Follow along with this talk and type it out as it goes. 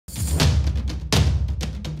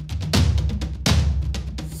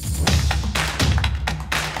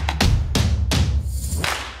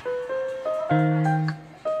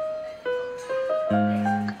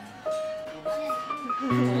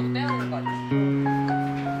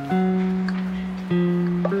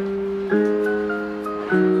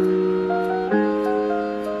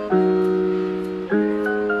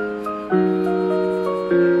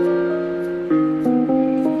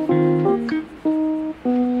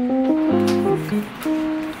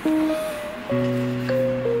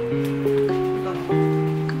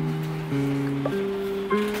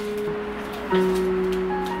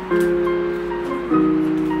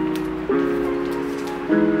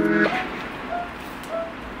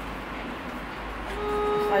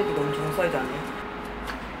사이즈 너무 정 사이즈 아니에요?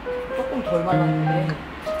 조금 덜 말랐는데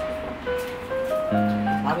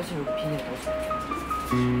마르시면 여기 비닐 넣어줄게요.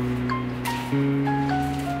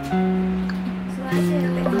 수고하세요.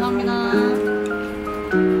 네, 감사합니다.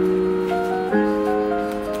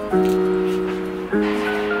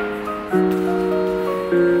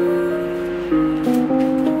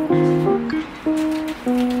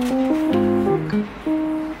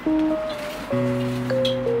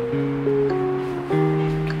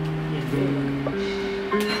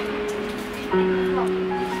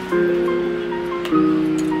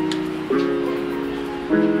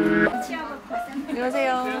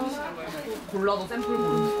 안녕하세요. 골라도 샘플 보는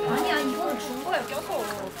거. 아니야, 이거는 준 거야, 껴서.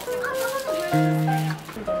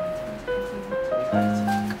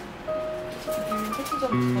 택시 좀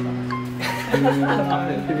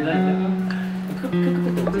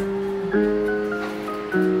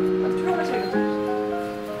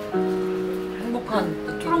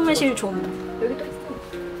행복한 초록 매실 좀. 여기 또 있어.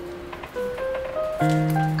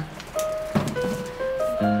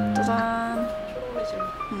 짜잔.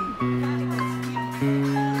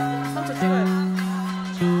 삼촌 찍어요.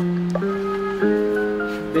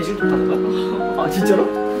 매실도 파는 거야? 아 진짜로?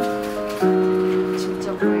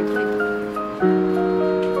 진짜 오래 프리다.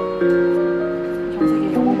 정색이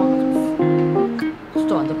영어만 가졌어.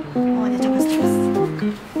 숫자 안 잡혀. 아니야, 잡혔어.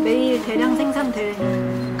 매일 대량 생산될.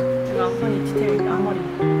 제가 앞머리 디테일 앞머리.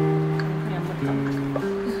 그냥 앞머리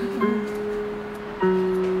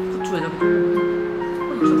후추 왜 저렇게 좀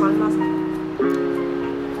후추 발라서.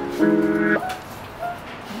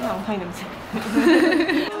 엉덩이 냄새.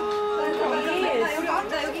 여기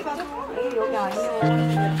앉아, 여기 봐줘. 여기 아니에요.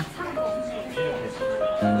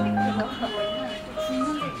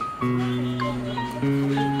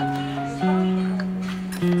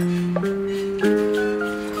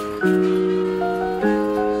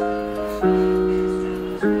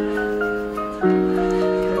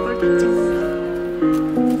 별걸 다 찍는다.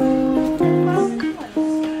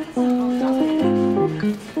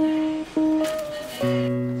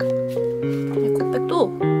 이 굿백도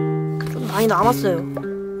좀 많이 남았어요.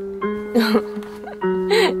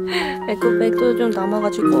 에코백도 좀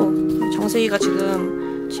남아가지고 정세희가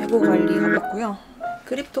지금 재고 관리하고 있고요.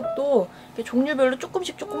 그립톡도 종류별로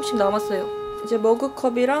조금씩 남았어요. 이제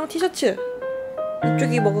머그컵이랑 티셔츠.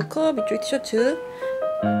 이쪽이 머그컵, 이쪽이 티셔츠.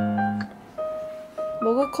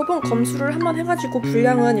 머그컵은 검수를 한번 해가지고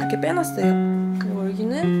분량은 이렇게 빼놨어요. 그리고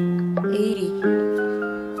여기는 에이리.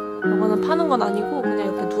 이거는 파는 건 아니고 그냥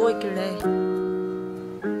옆에 누워있길래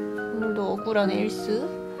오늘도 억울한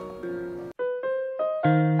에일스.